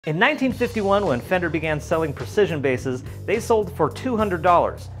In 1951, when Fender began selling precision basses, they sold for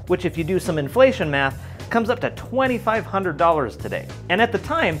 $200, which if you do some inflation math, comes up to $2,500 today. And at the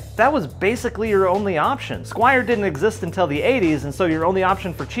time, that was basically your only option. Squier didn't exist until the 80s, and so your only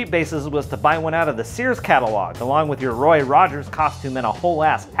option for cheap basses was to buy one out of the Sears catalog, along with your Roy Rogers costume and a whole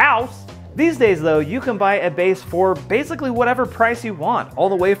ass house. These days though, you can buy a bass for basically whatever price you want, all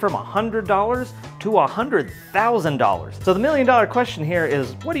the way from $100 to $100,000. So the million-dollar question here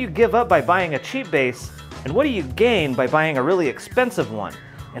is, what do you give up by buying a cheap bass, and what do you gain by buying a really expensive one?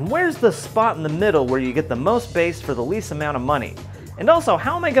 And where's the spot in the middle where you get the most bass for the least amount of money? And also,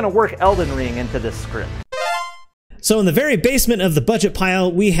 how am I going to work Elden Ring into this script? So in the very basement of the budget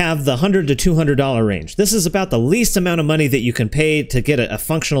pile, we have the $100 to $200 range. This is about the least amount of money that you can pay to get a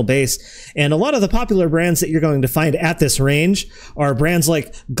functional bass. And a lot of the popular brands that you're going to find at this range are brands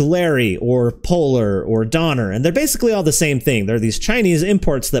like Glary or Polar or Donner. And they're basically all the same thing. They're these Chinese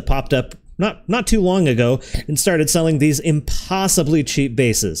imports that popped up not too long ago and started selling these impossibly cheap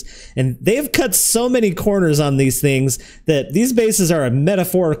basses. And they've cut so many corners on these things that these basses are a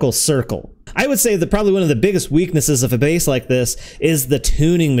metaphorical circle. I would say that probably one of the biggest weaknesses of a bass like this is the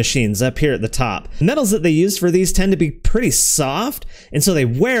tuning machines up here at the top. The metals that they use for these tend to be pretty soft, and so they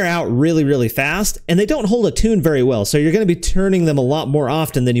wear out really, really fast, and they don't hold a tune very well, so you're going to be turning them a lot more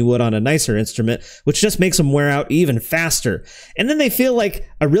often than you would on a nicer instrument, which just makes them wear out even faster. And then they feel like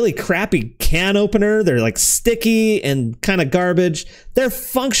a really crappy can opener. They're like sticky and kind of garbage. They're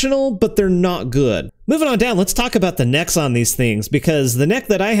functional, but they're not good. Moving on down, let's talk about the necks on these things, because the neck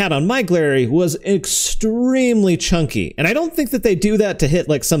that I had on my Glary was extremely chunky. And I don't think that they do that to hit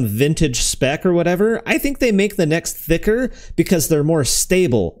like some vintage spec or whatever. I think they make the necks thicker because they're more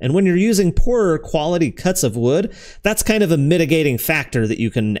stable. And when you're using poorer quality cuts of wood, that's kind of a mitigating factor that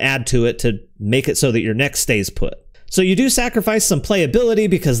you can add to it to make it so that your neck stays put. So you do sacrifice some playability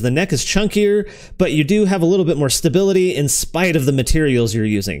because the neck is chunkier, but you do have a little bit more stability in spite of the materials you're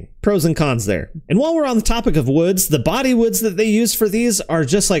using. Pros and cons there. And while we're on the topic of woods, the body woods that they use for these are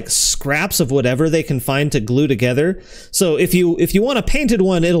just like scraps of whatever they can find to glue together. So if you want a painted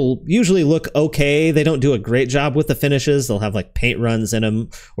one, it'll usually look okay. They don't do a great job with the finishes. They'll have like paint runs in them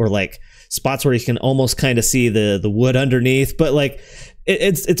or like spots where you can almost kind of see the wood underneath, but like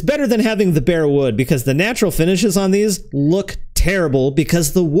it's better than having the bare wood because the natural finishes on these look terrible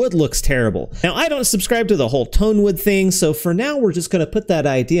because the wood looks terrible. Now, I don't subscribe to the whole tone wood thing, so for now we're just going to put that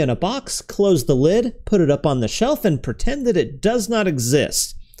idea in a box, close the lid, put it up on the shelf, and pretend that it does not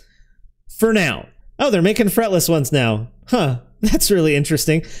exist. For now. Oh, they're making fretless ones now. Huh. That's really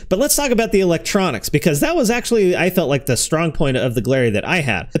interesting. But let's talk about the electronics, because that was actually, I felt like, the strong point of the Glary that I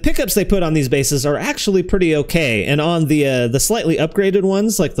had. The pickups they put on these basses are actually pretty okay, and on the slightly upgraded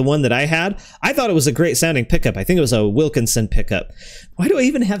ones, like the one that I had, I thought it was a great sounding pickup. I think it was a Wilkinson pickup. Why do I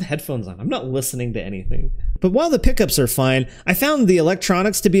even have headphones on? I'm not listening to anything. But while the pickups are fine, I found the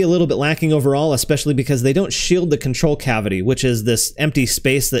electronics to be a little bit lacking overall, especially because they don't shield the control cavity, which is this empty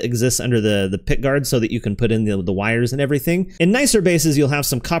space that exists under the pick guard so that you can put in the wires and everything. In nicer basses, you'll have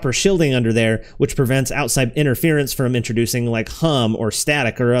some copper shielding under there, which prevents outside interference from introducing like hum or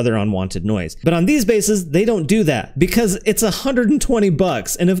static or other unwanted noise. But on these basses, they don't do that because it's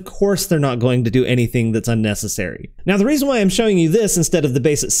 $120, and of course they're not going to do anything that's unnecessary. Now, the reason why I'm showing you this instead of the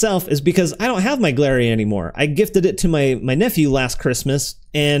bass itself is because I don't have my Glary anymore. I gifted it to my nephew last Christmas,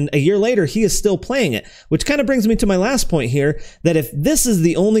 and a year later he is still playing it, which kind of brings me to my last point here, that if this is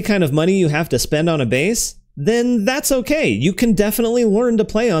the only kind of money you have to spend on a bass, then that's okay. You can definitely learn to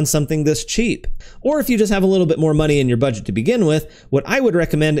play on something this cheap. Or if you just have a little bit more money in your budget to begin with, what I would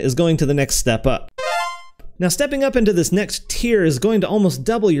recommend is going to the next step up. Now, stepping up into this next tier is going to almost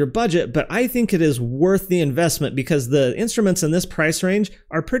double your budget, but I think it is worth the investment because the instruments in this price range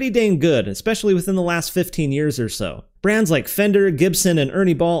are pretty dang good, especially within the last 15 years or so. Brands like Fender, Gibson, and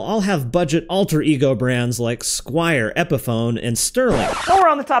Ernie Ball all have budget alter ego brands like Squier, Epiphone, and Sterling. While we're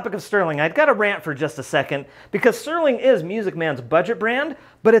on the topic of Sterling, I've got to rant for just a second, because Sterling is Music Man's budget brand,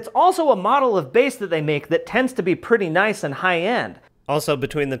 but it's also a model of bass that they make that tends to be pretty nice and high-end. Also,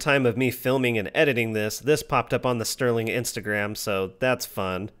 between the time of me filming and editing this popped up on the Sterling Instagram, so that's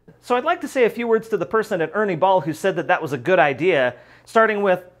fun. So I'd like to say a few words to the person at Ernie Ball who said that that was a good idea, starting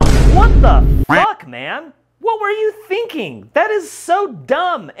with, what the fuck, man? What were you thinking? That is so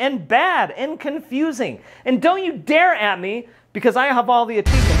dumb and bad and confusing. And don't you dare at me, because I have all the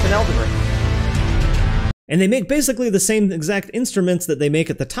achievements in Elden Ring. And they make basically the same exact instruments that they make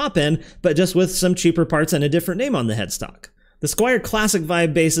at the top end, but just with some cheaper parts and a different name on the headstock. The Squier Classic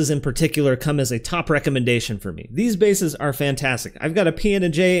Vibe basses in particular come as a top recommendation for me. These basses are fantastic. I've got a P and a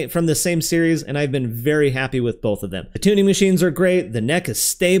J from the same series, and I've been very happy with both of them. The tuning machines are great, the neck is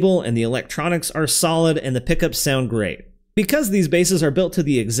stable, and the electronics are solid, and the pickups sound great. Because these basses are built to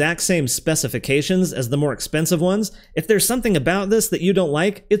the exact same specifications as the more expensive ones, if there's something about this that you don't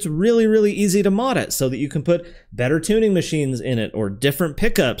like, it's really easy to mod it so that you can put better tuning machines in it, or different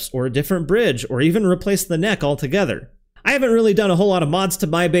pickups, or a different bridge, or even replace the neck altogether. I haven't really done a whole lot of mods to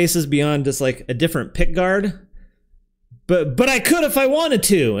my basses beyond just like a different pick guard, but I could if I wanted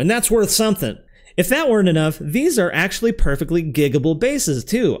to, and that's worth something. If that weren't enough, these are actually perfectly giggable basses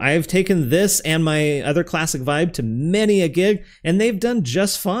too. I've taken this and my other Classic Vibe to many a gig, and they've done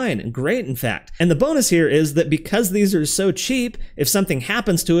just fine, great in fact. And the bonus here is that because these are so cheap, if something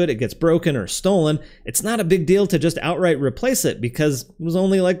happens to it, it gets broken or stolen, it's not a big deal to just outright replace it because it was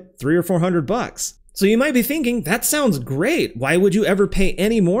only like $300 or $400. So you might be thinking, that sounds great. Why would you ever pay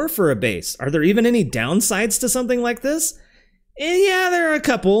any more for a bass? Are there even any downsides to something like this? Yeah, there are a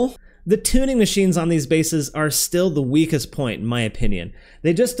couple. The tuning machines on these basses are still the weakest point, in my opinion.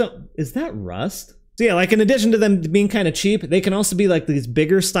 They just don't... Is that rust? So yeah, like in addition to them being kind of cheap, they can also be like these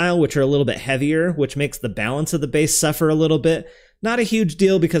bigger style, which are a little bit heavier, which makes the balance of the bass suffer a little bit. Not a huge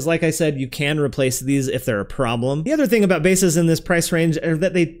deal because, like I said, you can replace these if they're a problem. The other thing about basses in this price range are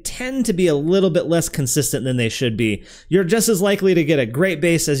that they tend to be a little bit less consistent than they should be. You're just as likely to get a great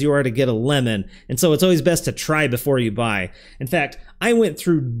bass as you are to get a lemon, and so it's always best to try before you buy. In fact, I went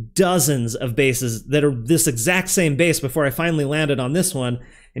through dozens of basses that are this exact same bass before I finally landed on this one,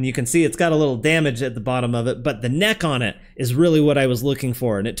 and you can see it's got a little damage at the bottom of it, but the neck on it is really what I was looking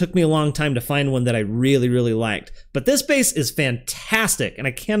for, and it took me a long time to find one that I really liked. But this bass is fantastic, and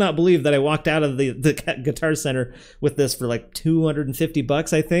I cannot believe that I walked out of the Guitar Center with this for like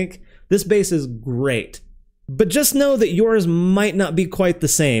 $250, I think. This bass is great. But just know that yours might not be quite the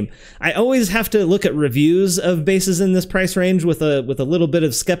same. I always have to look at reviews of basses in this price range with a little bit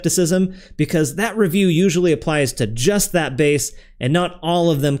of skepticism, because that review usually applies to just that bass and not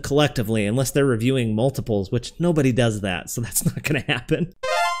all of them collectively, unless they're reviewing multiples, which nobody does that, so that's not going to happen.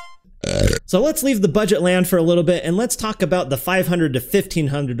 So let's leave the budget land for a little bit and let's talk about the $500 to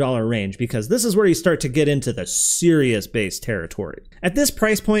 $1,500 range, because this is where you start to get into the serious bass territory. At this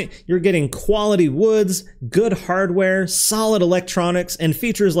price point, you're getting quality woods, good hardware, solid electronics, and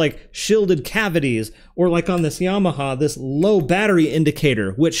features like shielded cavities, or like on this Yamaha, this low battery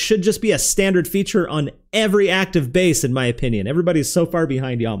indicator, which should just be a standard feature on every active bass in my opinion. Everybody's so far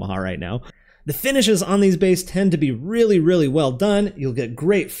behind Yamaha right now. The finishes on these bass tend to be really well done. You'll get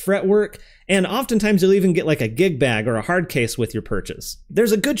great fretwork, and oftentimes you'll even get like a gig bag or a hard case with your purchase.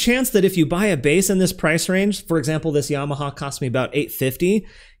 There's a good chance that if you buy a bass in this price range, for example, this Yamaha cost me about $850,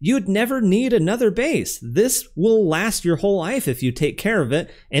 you'd never need another bass. This will last your whole life if you take care of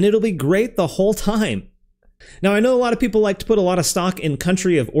it, and it'll be great the whole time. Now, I know a lot of people like to put a lot of stock in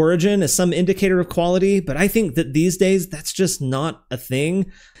country of origin as some indicator of quality, but I think that these days that's just not a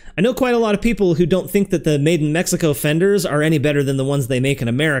thing. I know quite a lot of people who don't think that the made in Mexico Fenders are any better than the ones they make in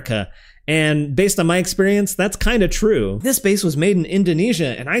America, and based on my experience, that's kind of true. This bass was made in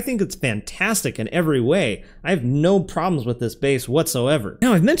Indonesia, and I think it's fantastic in every way. I have no problems with this bass whatsoever.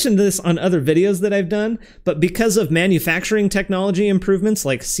 Now, I've mentioned this on other videos that I've done, but because of manufacturing technology improvements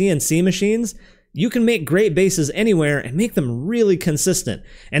like CNC machines, you can make great basses anywhere and make them really consistent.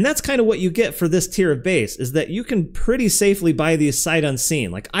 And that's kind of what you get for this tier of bass, is that you can pretty safely buy these sight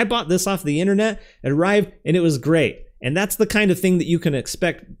unseen. Like, I bought this off the internet, it arrived, and it was great. And that's the kind of thing that you can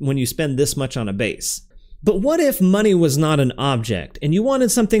expect when you spend this much on a bass. But what if money was not an object, and you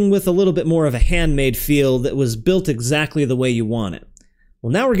wanted something with a little bit more of a handmade feel that was built exactly the way you want it?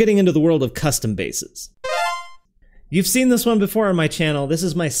 Well, now we're getting into the world of custom basses. You've seen this one before on my channel. This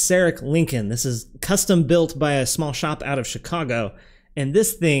is my Sarek Lincoln. This is custom built by a small shop out of Chicago, and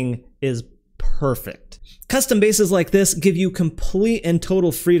this thing is perfect. Custom basses like this give you complete and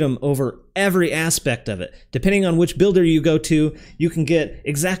total freedom over every aspect of it. Depending on which builder you go to, you can get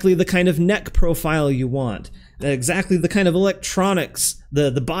exactly the kind of neck profile you want, exactly the kind of electronics, the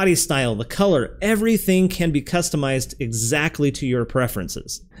body style, the color. Everything can be customized exactly to your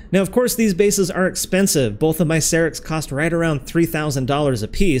preferences. Now, of course, these basses are expensive. Both of my Sareks cost right around $3,000 a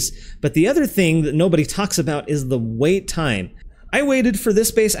piece, but the other thing that nobody talks about is the wait time. I waited for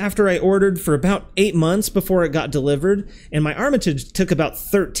this bass after I ordered for about 8 months before it got delivered, and my Armitage took about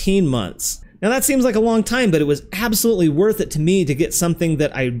 13 months. Now that seems like a long time, but it was absolutely worth it to me to get something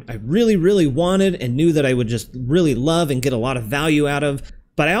that I really wanted and knew that I would just really love and get a lot of value out of.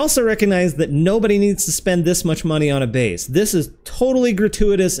 But I also recognize that nobody needs to spend this much money on a bass. This is totally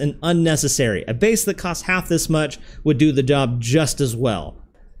gratuitous and unnecessary. A bass that costs half this much would do the job just as well.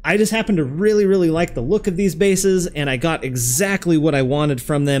 I just happen to really, really like the look of these basses, and I got exactly what I wanted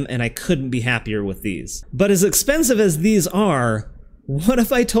from them, and I couldn't be happier with these. But as expensive as these are, what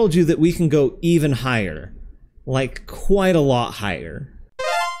if I told you that we can go even higher? Like, quite a lot higher.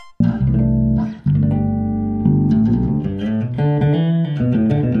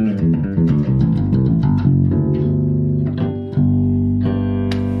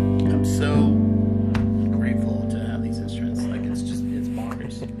 I'm so grateful to have these instruments. Like, it's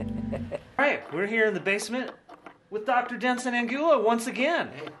bonkers. All right, we're here in the basement with Dr. Denson Angulo once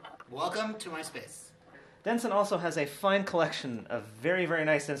again. Hey, welcome to my space. Denson also has a fine collection of very, very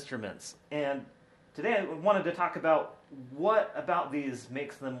nice instruments. And today I wanted to talk about what about these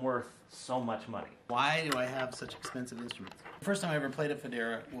makes them worth so much money. Why do I have such expensive instruments? The first time I ever played a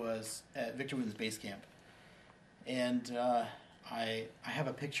Fodera was at Victor Wooten's Bass Camp. And I have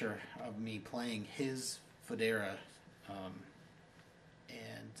a picture of me playing his Fodera.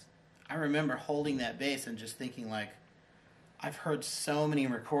 And I remember holding that bass and just thinking, like, I've heard so many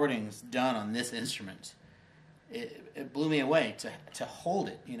recordings done on this instrument. It blew me away to hold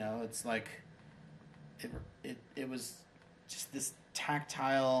it, you know. It's like it was just this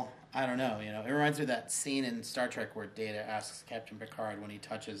tactile, I don't know, you know. It reminds me of that scene in Star Trek where Data asks Captain Picard when he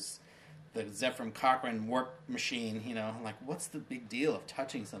touches the Zefram Cochrane warp machine, you know, like, what's the big deal of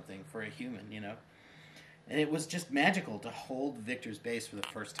touching something for a human, you know? And it was just magical to hold Victor's bass for the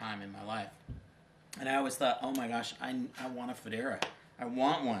first time in my life. And I always thought, oh my gosh, I want a Fodera. I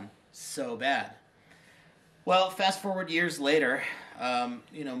want one so bad. Well, fast forward years later,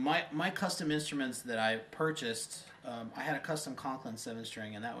 you know, my custom instruments that I purchased, I had a custom Conklin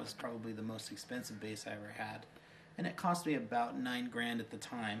 7-string, and that was probably the most expensive bass I ever had. And it cost me about $9 grand at the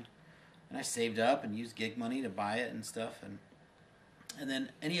time. And I saved up and used gig money to buy it and stuff. And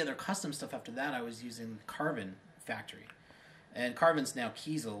then any other custom stuff after that, I was using Carvin factory. And Carvin's now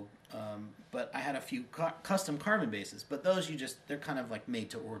Kiesel, but I had a few custom Carvin basses. But those they're kind of like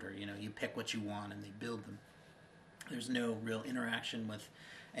made to order. You know, you pick what you want and they build them. There's no real interaction with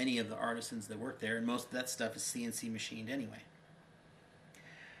any of the artisans that work there, and most of that stuff is CNC machined anyway.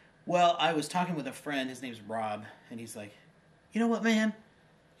 Well, I was talking with a friend, his name's Rob, and he's like, you know what, man?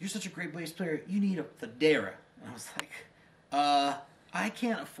 You're such a great bass player, you need a Fodera. And I was like, I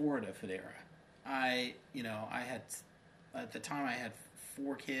can't afford a Fodera. At the time I had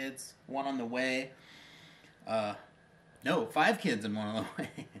 4 kids, one on the way. No, 5 kids and one on the way.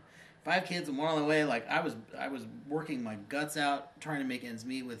 5 kids and one on the way. Like, I was working my guts out, trying to make ends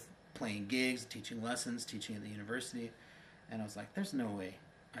meet with playing gigs, teaching lessons, teaching at the university. And I was like, there's no way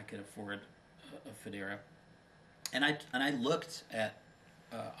I could afford a Fodera. And I looked at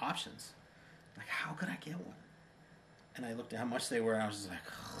options. Like, how could I get one? And I looked at how much they were, and I was just like,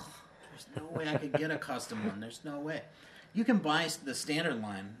 oh, there's no way I could get a custom one. There's no way. You can buy the standard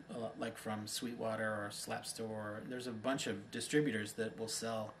line, like from Sweetwater or Slap Store. There's a bunch of distributors that will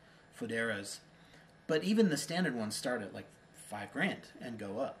sell Foderas. But even the standard ones start at like $5 grand and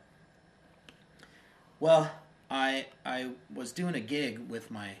go up. Well, I was doing a gig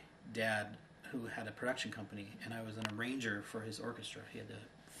with my dad, who had a production company, and I was an arranger for his orchestra. He had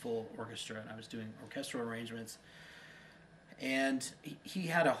a full orchestra, and I was doing orchestral arrangements. And he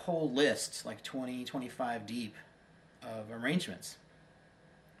had a whole list, like 20, 25 deep, of arrangements.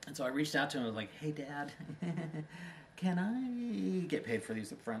 And so I reached out to him and was like, hey, Dad, can I get paid for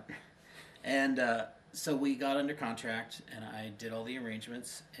these up front? And so we got under contract, and I did all the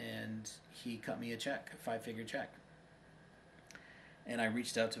arrangements, and he cut me a check, a 5-figure check. And I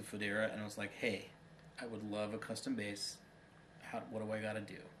reached out to Fodera, and I was like, hey, I would love a custom bass. What do I got to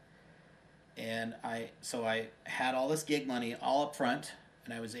do? And so I had all this gig money all up front,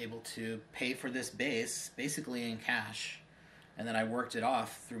 and I was able to pay for this bass basically in cash. And then I worked it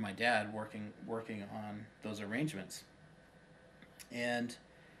off through my dad working on those arrangements. And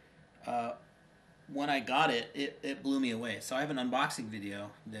when I got it, it blew me away. So I have an unboxing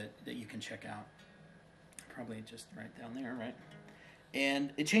video that you can check out. Probably just right down there, right?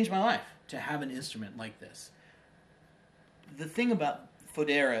 And it changed my life to have an instrument like this. The thing about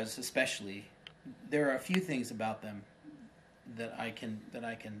Foderas especially, there are a few things about them that I can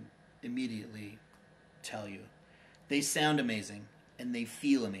immediately tell you. They sound amazing, and they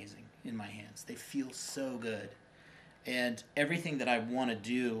feel amazing in my hands. They feel so good. And everything that I want to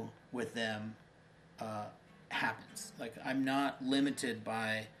do with them happens. Like, I'm not limited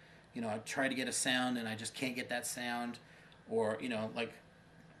by, you know, I try to get a sound and I just can't get that sound. Or, you know, like,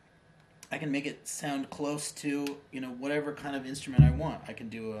 I can make it sound close to, you know, whatever kind of instrument I want. I can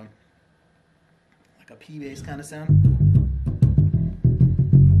do a P bass kind of sound.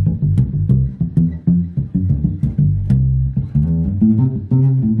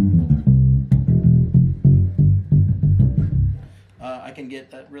 I can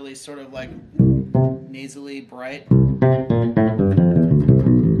get that really sort of like nasally bright.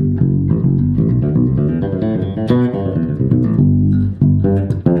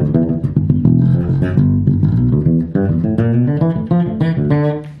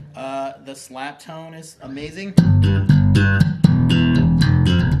 The slap tone is amazing.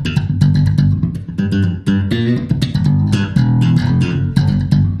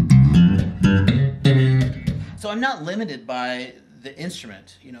 So I'm not limited by the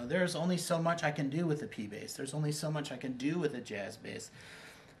instrument. You know, there's only so much I can do with a P bass. There's only so much I can do with a jazz bass.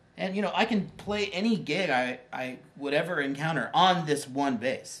 And, you know, I can play any gig I would ever encounter on this one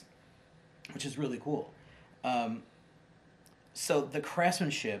bass, which is really cool. So the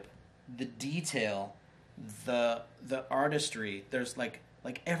craftsmanship, the detail, the artistry, there's like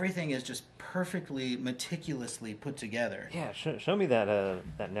everything is just perfectly, meticulously put together. Yeah, show me that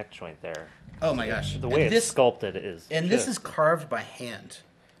neck joint there. Oh my gosh. The way it's sculpted is... And this is carved by hand.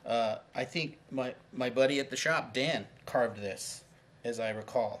 I think my buddy at the shop, Dan, carved this, as I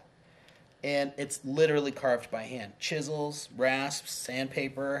recall. And it's literally carved by hand. Chisels, rasps,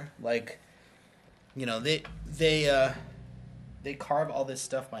 sandpaper, like, you know, they carve all this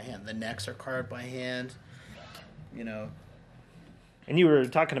stuff by hand. The necks are carved by hand, you know. And you were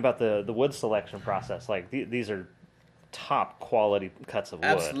talking about the wood selection process. Like, these are top quality cuts of wood.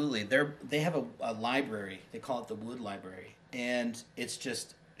 Absolutely. They have a library. They call it the wood library. And it's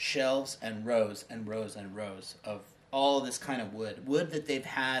just shelves and rows and rows and rows of all this kind of wood. Wood that they've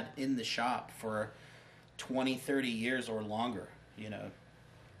had in the shop for 20, 30 years or longer, you know.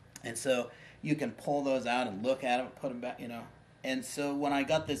 And so you can pull those out and look at them, put them back, you know. And so when I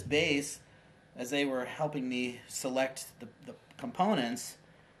got this bass, as they were helping me select the components,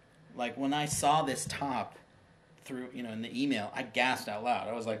 like when I saw this top through, you know, in the email, I gasped out loud.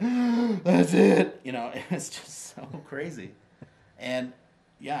 I was like, that's it. You know, it's just so crazy. And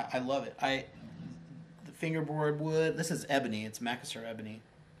yeah, I love it. The fingerboard wood, this is ebony. It's Macassar ebony.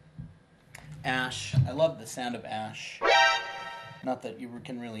 Ash. I love the sound of ash. Not that you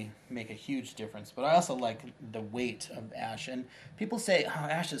can really make a huge difference, but I also like the weight of ash. And people say, oh,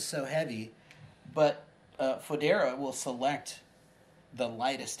 ash is so heavy, but Fodera will select the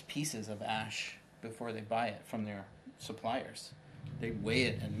lightest pieces of ash before they buy it from their suppliers. They weigh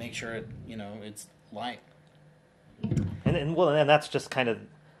it and make sure it's light. And that's just kind of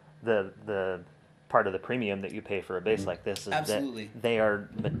the part of the premium that you pay for a bass like this. Is absolutely. That they are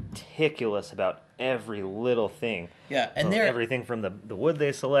meticulous about every little thing. Yeah, and they're everything from the wood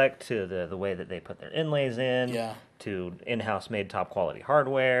they select to the way that they put their inlays in. Yeah. To in-house made top quality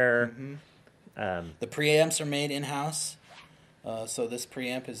hardware. Mm-hmm. The preamps are made in-house. So this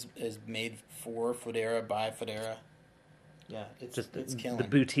preamp is made for Fodera by Fodera. Yeah, it's killing. The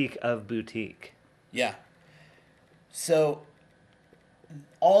boutique of boutique. Yeah. So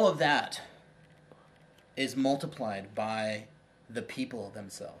all of that is multiplied by the people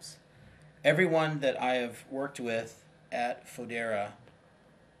themselves. Everyone that I have worked with at Fodera,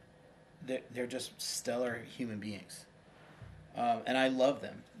 they're just stellar human beings. And I love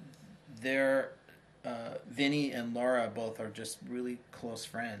them. Vinny and Laura both are just really close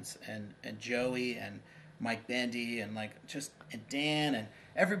friends, and Joey and Mike Bendy and and Dan and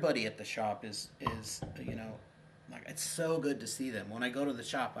everybody at the shop is it's so good to see them. When I go to the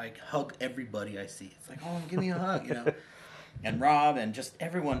shop, I hug everybody I see. It's like, oh, give me a hug, And Rob and just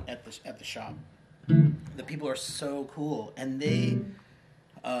everyone at the shop. The people are so cool, and they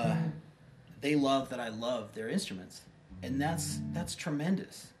love that I love their instruments, and that's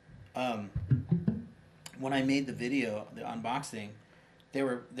tremendous. When I made the video, the unboxing, there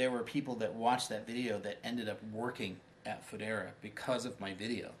were people that watched that video that ended up working at Fodera because of my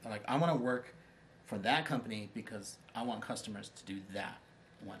video. They're like, I want to work for that company because I want customers to do that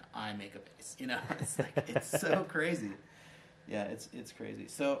when I make a bass. It's so crazy. Yeah, it's crazy.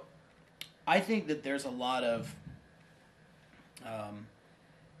 So I think that there's a lot of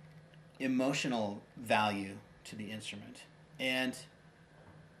emotional value to the instrument, and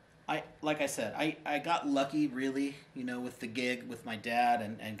like I said, I got lucky really, with the gig with my dad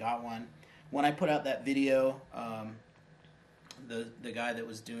and got one. When I put out that video, the guy that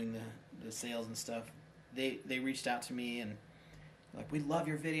was doing the sales and stuff, they reached out to me and like, we love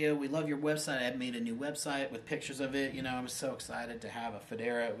your video, we love your website. I had made a new website with pictures of it. I was so excited to have a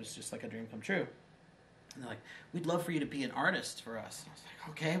Fodera. It was just like a dream come true. And they're like, we'd love for you to be an artist for us. I was like,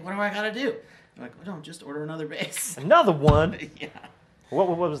 okay, what do I got to do? They're like, well, don't just order another bass. Another one? Yeah. What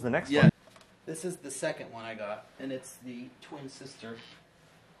was the next Yeah. one? This is the second one I got, and it's the twin sister.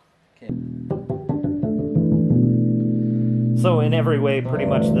 Okay. So in every way, pretty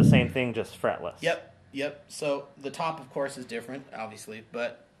much the same thing, just fretless. Yep. So the top, of course, is different, obviously,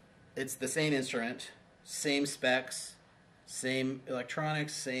 but it's the same instrument, same specs, same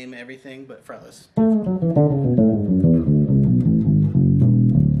electronics, same everything, but fretless.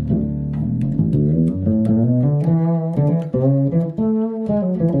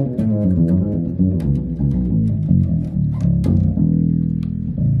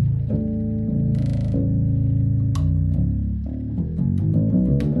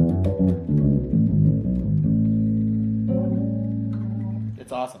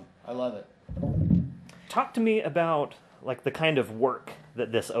 It's awesome. I love it. Talk to me about like the kind of work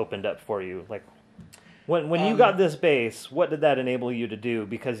that this opened up for you. Like when you got this bass, what did that enable you to do?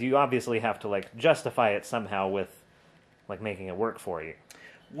 Because you obviously have to like justify it somehow with like making it work for you.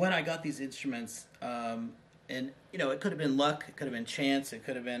 When I got these instruments, and you know, it could have been luck, it could have been chance, it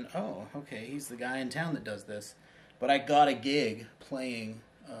could have been, oh, okay, he's the guy in town that does this. But I got a gig playing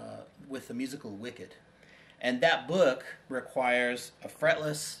with the musical Wicked. And that book requires a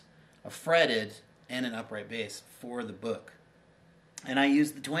fretless, a fretted, and an upright bass for the book. And I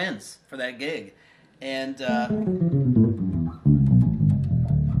used the twins for that gig. And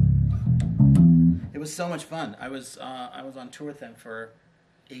it was so much fun. I was on tour with them for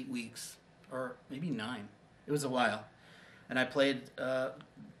 8 weeks, or maybe 9. It was a while. And I played the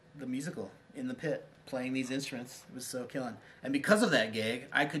musical in the pit, playing these instruments. It was so killing. And because of that gig,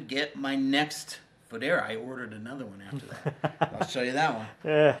 I could get my next Fodera. I ordered another one after that. I'll show you that one.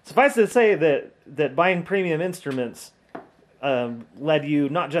 Suffice to say that buying premium instruments led you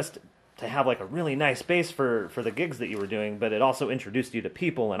not just to have like a really nice bass for the gigs that you were doing, but it also introduced you to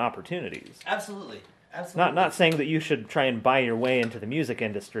people and opportunities. Absolutely. Not saying that you should try and buy your way into the music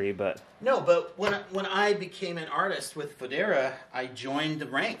industry, but no. But when I became an artist with Fodera, I joined the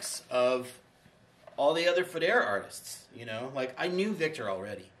ranks of all the other Fodera artists. You know, like I knew Victor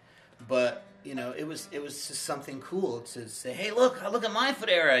already, but you know, it was just something cool to say, hey, look at my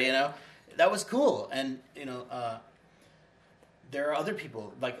Fodera. You know, that was cool. And you know, there are other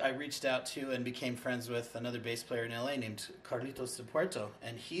people, like I reached out to and became friends with another bass player in LA named Carlitos de Puerto,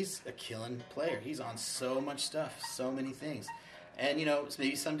 and he's a killing player. He's on so much stuff, so many things. And, you know,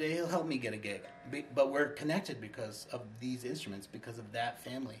 maybe someday he'll help me get a gig. But we're connected because of these instruments, because of that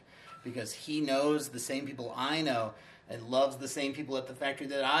family, because he knows the same people I know and loves the same people at the factory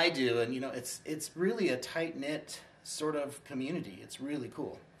that I do. And, you know, it's really a tight-knit sort of community. It's really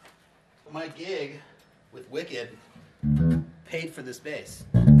cool. My gig with Wicked paid for this bass.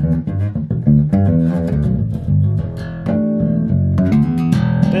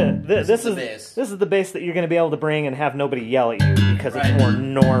 This is the bass that you're going to be able to bring and have nobody yell at you because it's more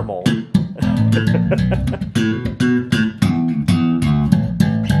normal.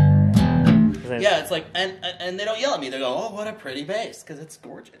 Yeah, it's like, and they don't yell at me. They go, "Oh, what a pretty bass," because it's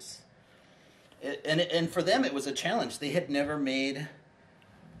gorgeous. And for them, it was a challenge. They had never made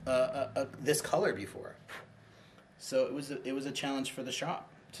this color before. So it was a challenge for the shop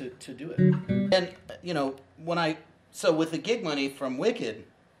to do it. And you know, with the gig money from Wicked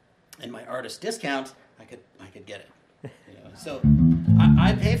and my artist discount, I could get it. You know? So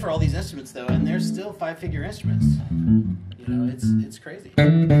I pay for all these instruments though, and they're still 5-figure instruments. You know, it's crazy.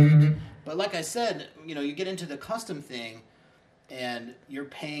 But like I said, you know, you get into the custom thing, and you're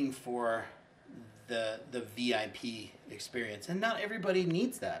paying for the VIP experience, and not everybody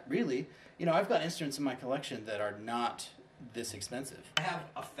needs that, really. You know, I've got instruments in my collection that are not this expensive. I have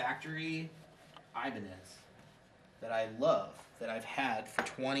a factory Ibanez that I love, that I've had for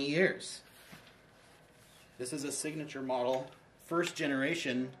 20 years. This is a signature model, first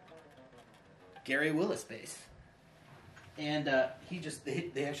generation Gary Willis bass. And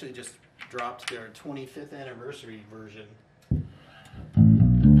they actually just dropped their 25th anniversary version.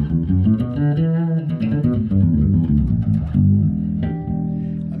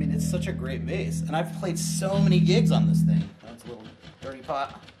 It's such a great bass, and I've played so many gigs on this thing. That's a little dirty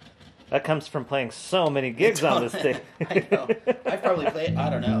pot. That comes from playing so many gigs on this thing. I know. I've probably played,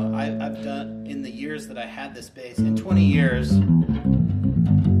 I don't know, I've done, in the years that I had this bass, in 20 years,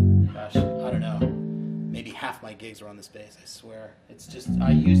 gosh, I don't know, maybe half my gigs were on this bass, I swear. It's just,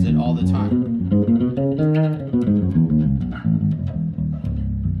 I used it all the time.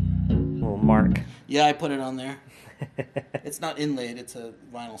 Little mark. Yeah, I put it on there. It's not inlaid, it's a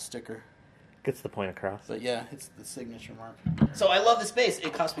vinyl sticker. Gets the point across. But yeah, it's the signature mark. So I love this bass.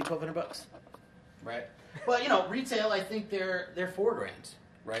 It cost me $1,200. Right. Well, you know, retail, I think they're $4,000,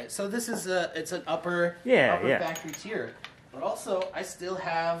 right? So this is it's an upper factory tier. But also, I still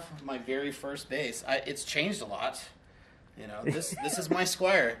have my very first bass. It's changed a lot. You know, this is my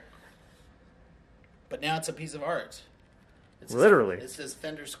Squier, but now it's a piece of art. Literally, it says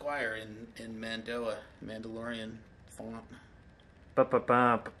Fender Squier in Mandalorian font.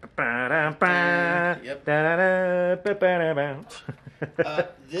 Yep.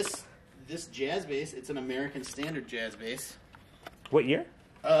 This jazz bass, it's an American Standard jazz bass. What year?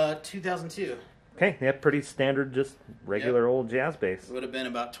 2002. Okay, yeah, pretty standard, just regular old jazz bass. It would have been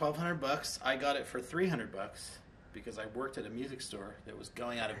about $1,200. I got it for $300 because I worked at a music store that was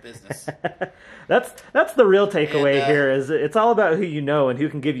going out of business. That's the real takeaway here. Is it's all about who you know and who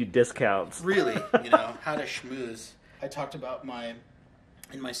can give you discounts. Really, you know how to schmooze. I talked about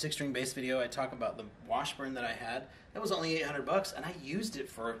in my 6-string bass video. I talk about the Washburn that I had. That was only $800, and I used it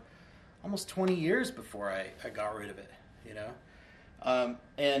for almost 20 years before I got rid of it. You know,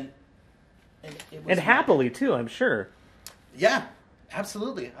 and it was happily too, I'm sure. Yeah,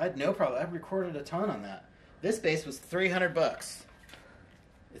 absolutely. I had no problem. I recorded a ton on that. This bass was $300.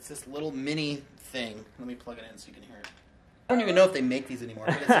 It's this little mini thing. Let me plug it in so you can hear it. I don't even know if they make these anymore,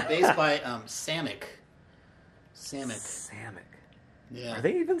 but it's a bass by Samick. Samick. Yeah. Are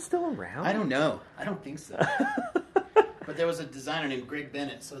they even still around? I don't know. I don't think so. But there was a designer named Greg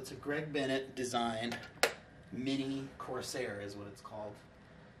Bennett, so it's a Greg Bennett designed mini Corsair is what it's called.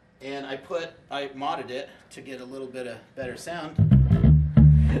 And I modded it to get a little bit of better sound.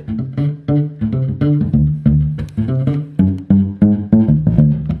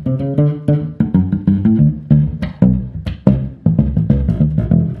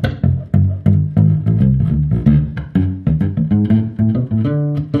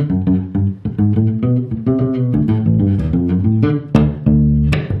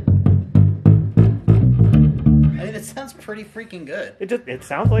 Pretty freaking good. It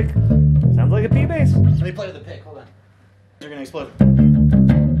sounds like a P bass. Let me play with the pick. Hold on. They're gonna explode.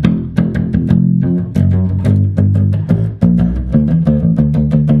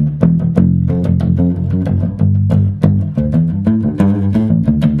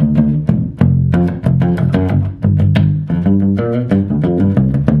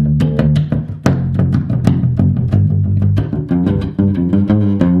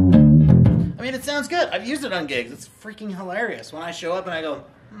 I've used it on gigs. It's freaking hilarious. When I show up and I go,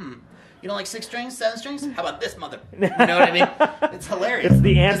 you don't like 6 strings, 7 strings? How about this mother? You know what I mean? It's hilarious. It's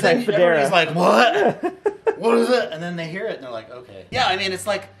the anti-Federa. Everybody's like, what? What is it? And then they hear it and they're like, okay. Yeah, I mean, it's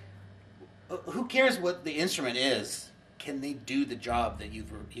like, who cares what the instrument is? Can they do the job that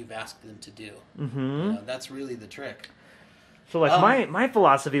you've asked them to do? Mm-hmm. You know, that's really the trick. So, like, my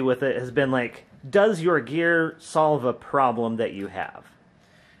philosophy with it has been, like, does your gear solve a problem that you have?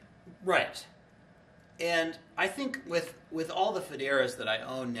 Right. And I think with all the Federas that I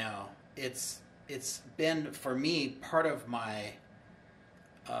own now, it's been, for me, part of my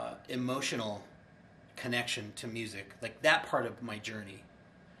emotional connection to music, like that part of my journey.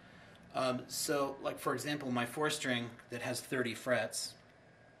 So, like, for example, my 4-string that has 30 frets,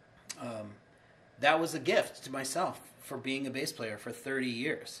 that was a gift to myself for being a bass player for 30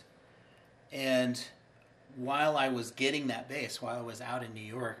 years. And while I was getting that bass, while I was out in New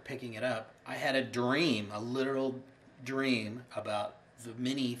York picking it up, I had a literal dream about the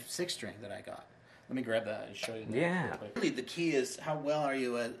mini 6-string that I got. Let me grab that and show you. Yeah. Really, the key is how well are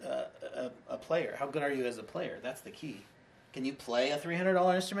you a player? How good are you as a player? That's the key. Can you play a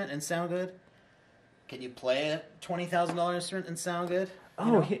 $300 instrument and sound good? Can you play a $20,000 instrument and sound good?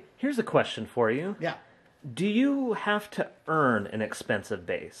 Here's a question for you. Yeah. Do you have to earn an expensive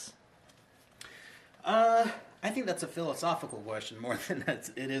bass? I think that's a philosophical question more than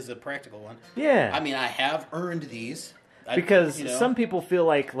it is a practical one. Yeah. I mean, I have earned these. Because some people feel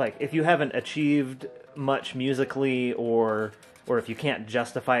like if you haven't achieved much musically or if you can't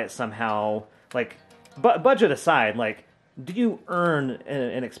justify it somehow, like, budget aside, like, do you earn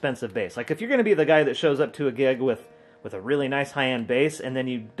an expensive bass? Like, if you're going to be the guy that shows up to a gig with a really nice high-end bass and then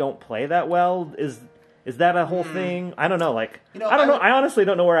you don't play that well, is that a whole thing? I don't know. Like, I don't know. I honestly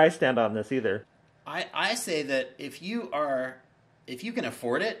don't know where I stand on this either. I say that if you can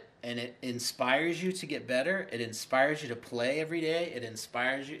afford it and it inspires you to get better, it inspires you to play every day, it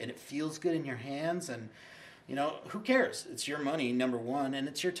inspires you and it feels good in your hands, and who cares? It's your money, number one, and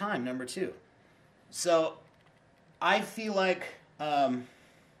it's your time, number two. So I feel like I've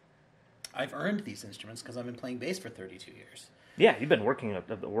earned these instruments because I've been playing bass for 32 years. Yeah, you've been working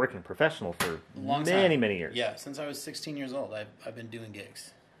professional for many years. Yeah, since I was 16 years old, I've been doing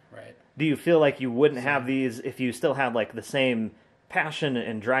gigs. Right. Do you feel like you wouldn't have these if you still had like the same passion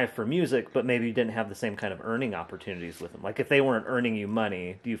and drive for music, but maybe you didn't have the same kind of earning opportunities with them? Like if they weren't earning you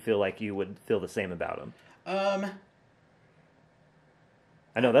money, do you feel like you would feel the same about them?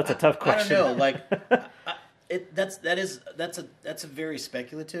 I know that's a tough question. I don't know. Like, that's a very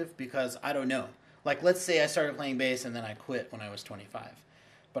speculative, because I don't know. Like, let's say I started playing bass and then I quit when I was 25,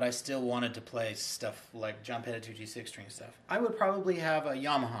 but I still wanted to play stuff like John Petitucci 6-string stuff. I would probably have a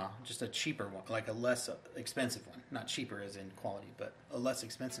Yamaha, just a cheaper one, like a less expensive one. Not cheaper as in quality, but a less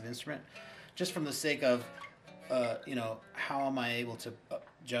expensive instrument, just from the sake of, how am I able to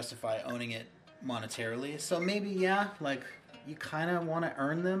justify owning it monetarily? So maybe, yeah, like, you kind of want to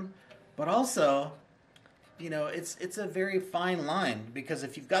earn them, but also, it's a very fine line, because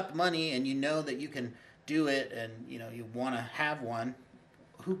if you've got the money and you know that you can do it, and you want to have one,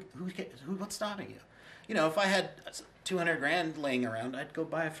 what's stopping you? If I had $200,000 laying around, I'd go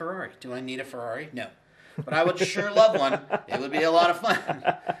buy a Ferrari. Do I need a Ferrari? No, but I would sure love one. It would be a lot of fun.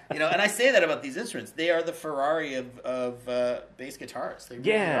 And I say that about these instruments. They are the Ferrari of bass guitars. They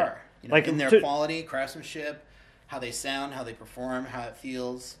really are. Like in their quality, craftsmanship, how they sound, how they perform, how it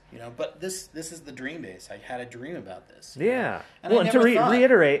feels, But this is the dream bass. I had a dream about this. Yeah. And to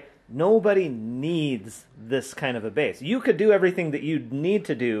reiterate, nobody needs this kind of a bass. You could do everything that you need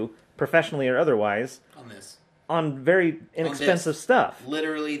to do, professionally or otherwise, on very inexpensive stuff.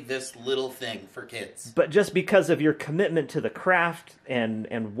 Literally this little thing for kids. But just because of your commitment to the craft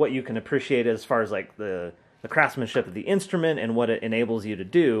and what you can appreciate as far as like the craftsmanship of the instrument and what it enables you to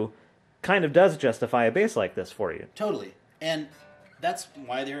do, kind of does justify a bass like this for you. Totally. And that's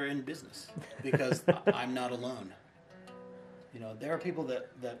why they're in business, because I'm not alone. There are people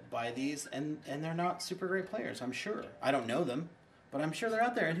that buy these and they're not super great players, I'm sure. I don't know them, but I'm sure they're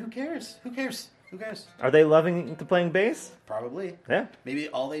out there, and who cares? Who cares? Are they loving playing bass? Probably. Yeah. Maybe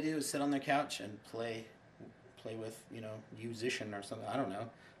all they do is sit on their couch and play with, musician or something. I don't know.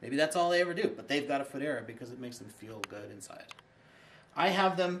 Maybe that's all they ever do, but they've got a Fodera because it makes them feel good inside. I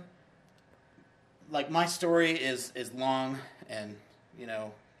have them. Like, my story is long and,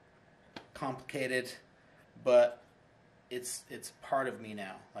 complicated, but it's part of me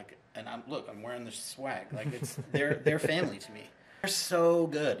now. Like, and I'm wearing the swag. Like, it's they're family to me. They're so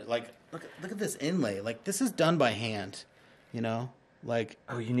good. Like, look at this inlay. Like, this is done by hand. Like,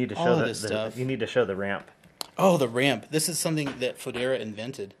 you need to show this stuff. You need to show the ramp. Oh, the ramp. This is something that Fodera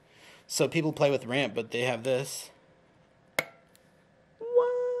invented. So people play with ramp, but they have this.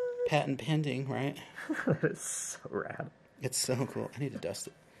 Patent pending, right? That is so rad. It's so cool. I need to dust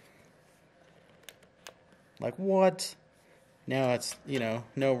it. Like, what? Now it's,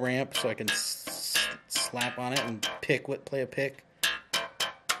 no ramp, so I can slap on it and play a pick.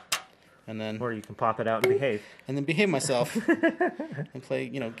 And then... Or you can pop it out and behave. And then behave myself. And play,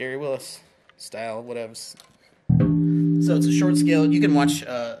 Gary Willis style, whatever. So it's a short scale. You can watch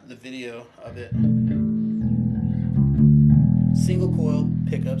the video of it. Single coil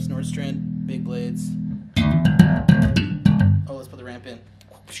pickups, Nordstrand, big blades. Oh, let's put the ramp in.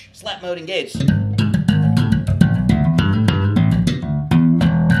 Slap mode engaged.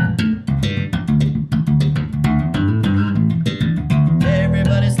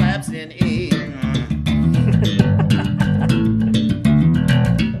 Everybody slaps in E.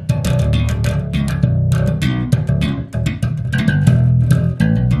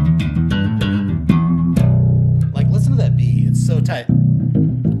 Like, listen to that B. It's so tight.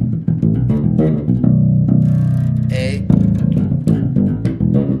 A.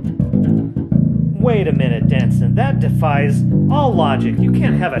 Wait a minute, Denson. That defies all logic. You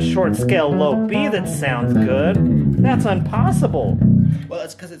can't have a short scale low B that sounds good. That's impossible. Well,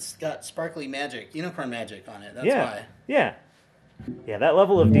 that's because it's got sparkly magic, unicorn magic on it. That's why. Yeah. Yeah, that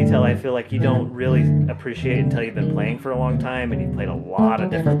level of detail I feel like you don't really appreciate until you've been playing for a long time and you've played a lot of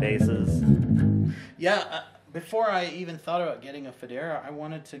different basses. Yeah, before I even thought about getting a Fodera, I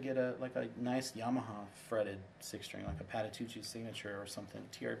wanted to get a nice Yamaha fretted 6-string, like a Patitucci Signature or something,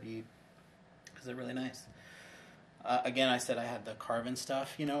 TRB, because they're really nice. Again, I said I had the Carvin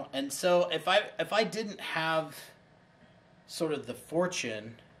stuff, and so if I didn't have sort of the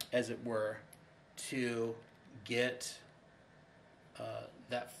fortune, as it were, to get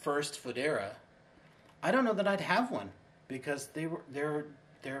that first Fodera, I don't know that I'd have one, because they're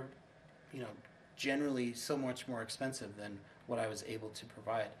generally so much more expensive than what I was able to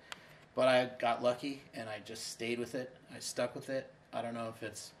provide. But I got lucky and I just stayed with it. I stuck with it. I don't know if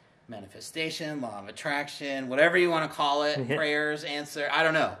it's manifestation, law of attraction, whatever you want to call it, prayers, answer. I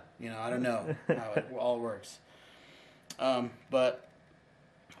don't know. I don't know how it all works. But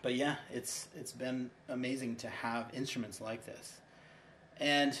yeah, it's been amazing to have instruments like this.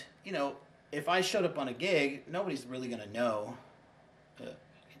 And, if I showed up on a gig, nobody's really going to know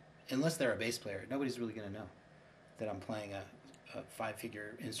unless they're a bass player, nobody's really going to know that I'm playing a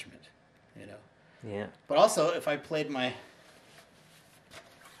 5-figure instrument, you know. Yeah. But also, if I played my...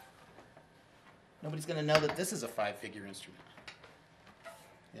 Nobody's going to know that this is a 5-figure instrument,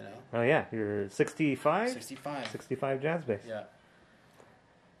 you know. Oh yeah, you're 65? 65. 65 jazz bass. Yeah.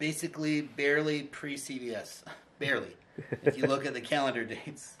 Basically, barely pre-CBS. Barely. If you look at the calendar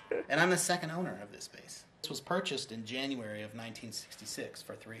dates. And I'm the second owner of this bass. This was purchased in January of 1966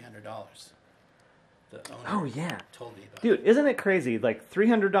 for $300. The owner Oh yeah. told me about Dude, isn't it crazy? Like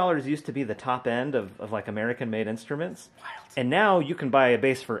 $300 used to be the top end of like American-made instruments. Wild. And now you can buy a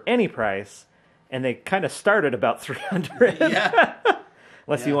bass for any price, and they kind of start at about 300. Yeah.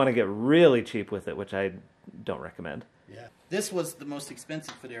 Unless you want to get really cheap with it, which I don't recommend. Yeah. This was the most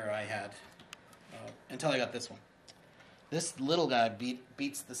expensive Fodera I had until I got this one. This little guy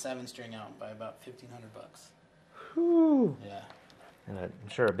beats the 7-string out by about $1,500. Whew. Yeah. And I'm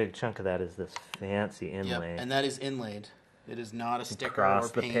sure a big chunk of that is this fancy inlay. Yep. And that is inlaid. It is not a sticker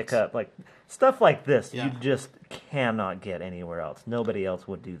Across or the paint. pickup, like stuff like this, Yeah. you just cannot get anywhere else. Nobody else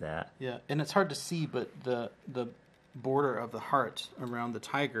would do that. Yeah, and it's hard to see, but the border of the heart around the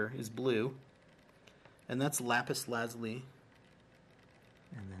tiger is blue, and that's lapis lazuli,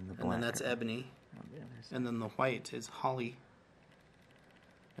 And then the and black. then that's ebony, on the other side. and then the white is holly,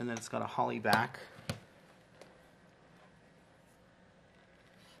 and then it's got a holly back.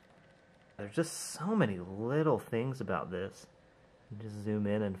 There's just so many little things about this. You just zoom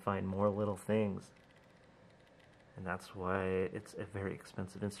in and find more little things. And that's why it's a very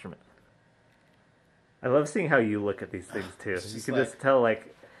expensive instrument. I love seeing how you look at these things too. It's You just can like- just tell,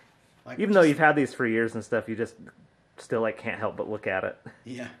 like even though you've had these for years and stuff, you just still like can't help but look at it.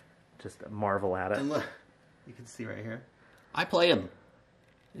 Yeah, Just marvel at it. and look, you can see right here. I play them.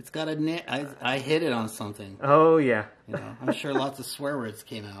 It's got a I hit it on something. Oh yeah. You know, I'm sure lots of swear words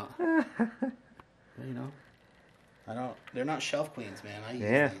came out. But, you know, they're not shelf queens, man. I use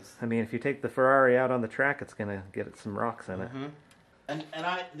Yeah. these. I mean, if you take the Ferrari out on the track, it's gonna get some rocks in it. And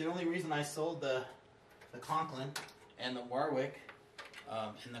the only reason I sold the Conklin and the Warwick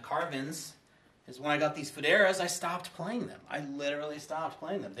and the Carvins is when I got these Foderas, I stopped playing them. I literally stopped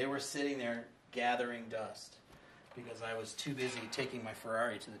playing them. They were sitting there gathering dust because I was too busy taking my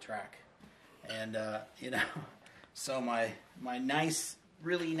Ferrari to the track. And, you know, so my nice,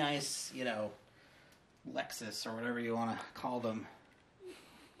 really nice, you know, Lexus or whatever you want to call them,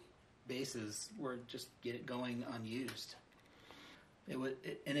 basses were just going unused.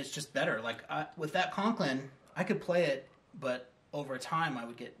 And it's just better. Like with that Conklin, I could play it, but over time I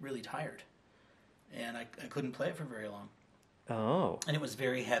would get really tired, and I couldn't play it for very long. Oh. And it was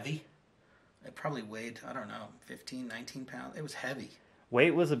very heavy. It probably weighed, I don't know, 15, 19 pounds. It was heavy.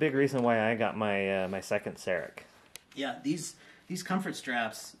 Weight was a big reason why I got my my second Sarek. Yeah, these comfort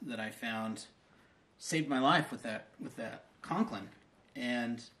straps that I found saved my life with that Conklin,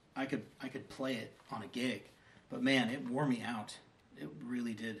 and I could play it on a gig, but man, it wore me out. It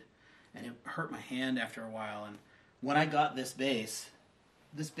really did, and it hurt my hand after a while. And when I got this bass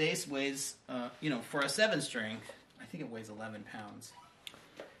weighs, you know, for a 7-string, I think it weighs 11 pounds.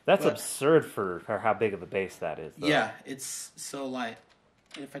 That's But- absurd for how big of a bass that is, though. Yeah, it's so light.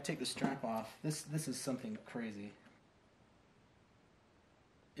 If I take the strap off, this is something crazy.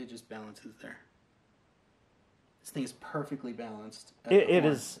 It just balances there. This thing is perfectly balanced. at the It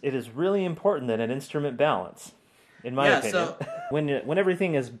horn. is really important that an instrument balance, in my opinion. So When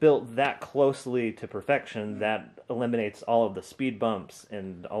everything is built that closely to perfection, that eliminates all of the speed bumps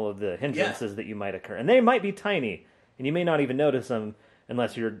and all of the hindrances that you might occur. And they might be tiny, and you may not even notice them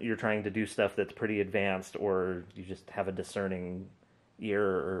unless you're trying to do stuff that's pretty advanced, or you just have a discerning ear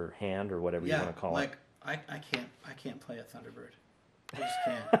or hand or whatever you want to call it. I can't play a Thunderbird. I just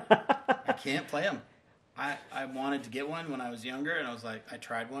can't. I can't play them. I wanted to get one when I was younger, and I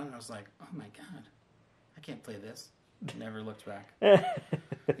tried one, and I was like, oh my god, I can't play this. Never looked back.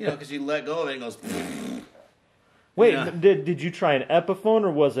 You know, because you let go of it, and it goes. Wait, Yeah. did you try an Epiphone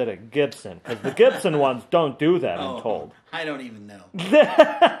or was it a Gibson? Because the Gibson ones don't do that, I'm told. I don't even know.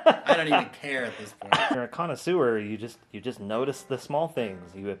 I don't even care at this point. You're a connoisseur. You just notice the small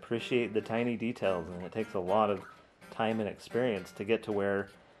things. You appreciate the tiny details, and it takes a lot of time and experience to get to where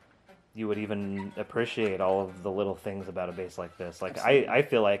you would even appreciate all of the little things about a bass like this. Like I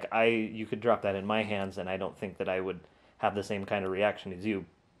feel like you could drop that in my hands, and I don't think that I would have the same kind of reaction as you,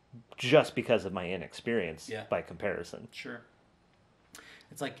 just because of my inexperience by comparison. Sure.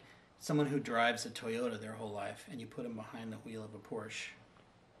 It's like someone who drives a Toyota their whole life, and you put them behind the wheel of a Porsche,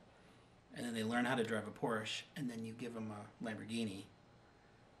 and then they learn how to drive a Porsche, and then you give them a Lamborghini.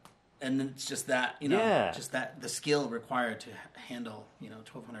 and then it's just that, you know, Yeah. just that the skill required to handle, you know,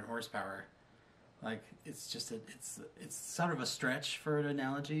 1,200 horsepower. Like it's just it's sort of a stretch for an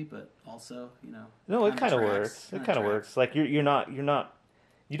analogy, but also, you know, No, it kind of works. It kind of works. Like you're not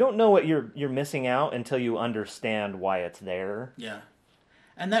you don't know what you're missing out until you understand why it's there. Yeah,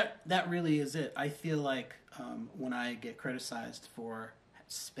 and that really is it. I feel like when I get criticized for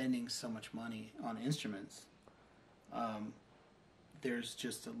spending so much money on instruments, there's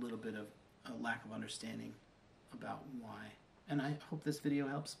just a little bit of a lack of understanding about why. And I hope this video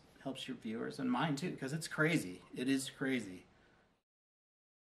helps your viewers and mine too, because it's crazy. It is crazy.